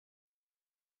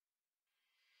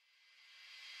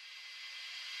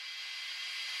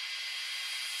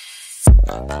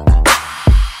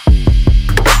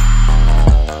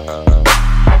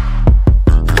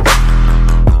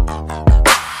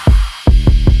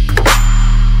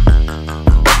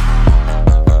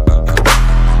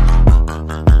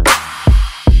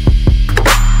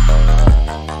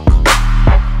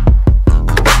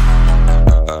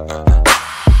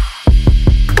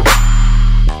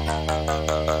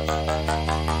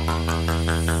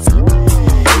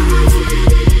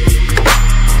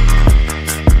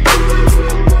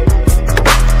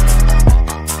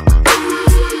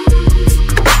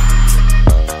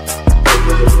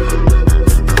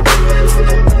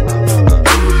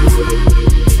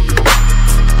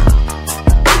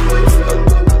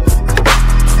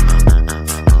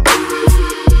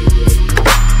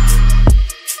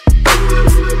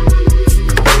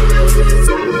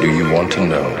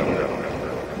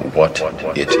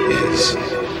what it is.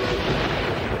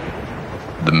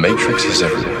 The Matrix is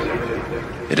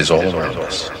everywhere. It is all around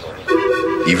us.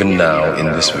 Even now, in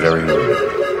this very room.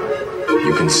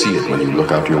 You can see it when you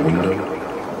look out your window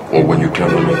or when you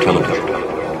turn on your television.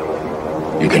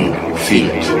 You can feel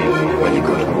it when you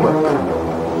go to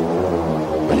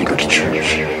work, when you go to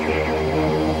church,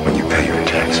 when you pay your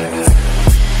taxes.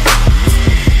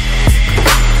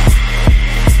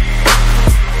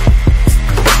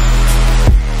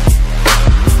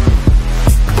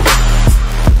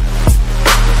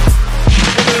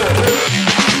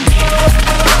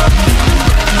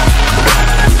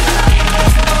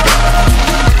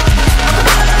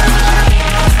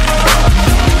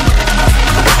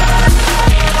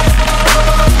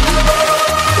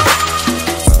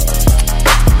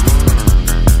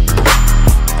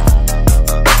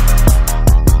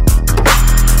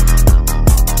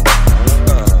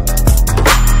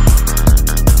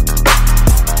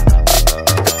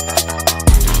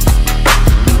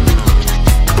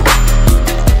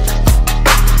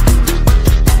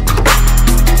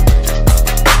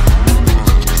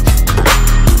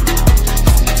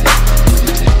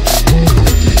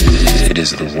 It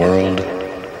is the world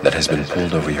that has been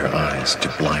pulled over your eyes to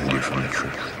blind you from the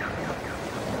truth.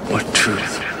 What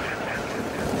truth?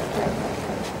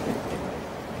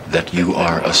 That you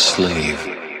are a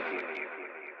slave.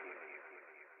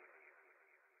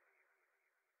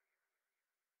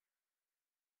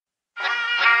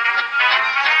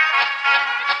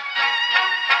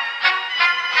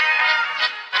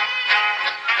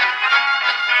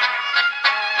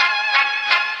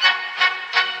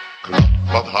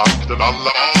 Vad hakten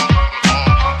alla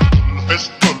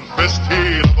Gullfest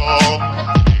hela dagen.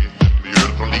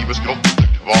 Mjöl från livets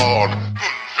grottekvarn.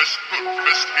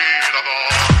 Gullfest hela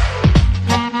dagen.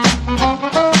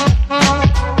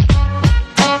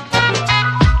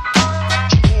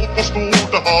 Stort och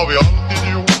stort, det har vi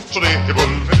alltid gjort. Så det är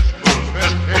gullfest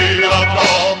hela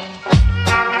dagen.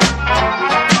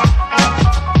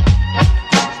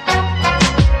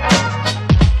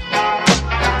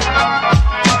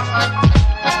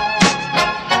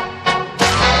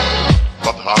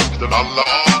 Alla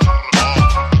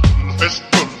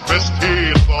Gullfest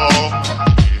hela dagen.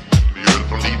 Mjöl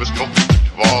från livets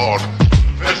grottekvarn.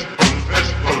 Gullfest hela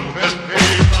dagen.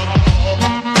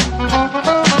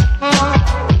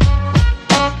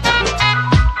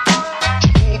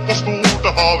 Stort och stort,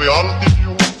 det har vi alltid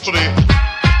gjort. Så det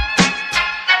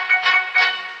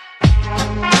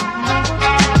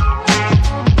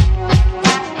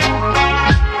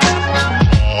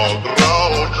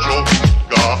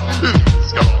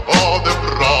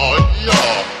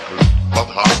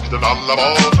alla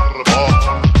barn.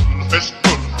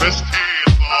 Gullfest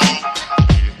hela dagen.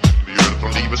 Mjöl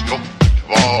från livets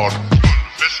grottekvarn.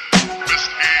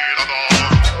 Gullfest hela dagen.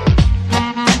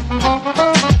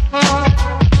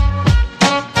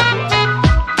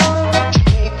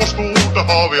 Stort och stort, det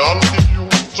har vi alltid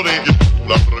gjort. Så det är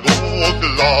jävla för att gå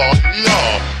glad,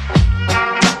 ja.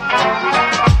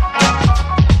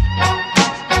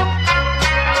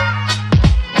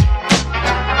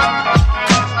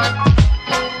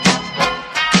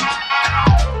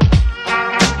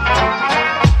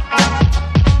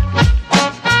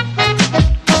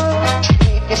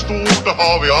 Det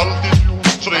har vi alltid gjort,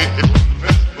 så det är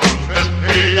gullfest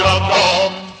hela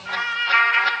dagen.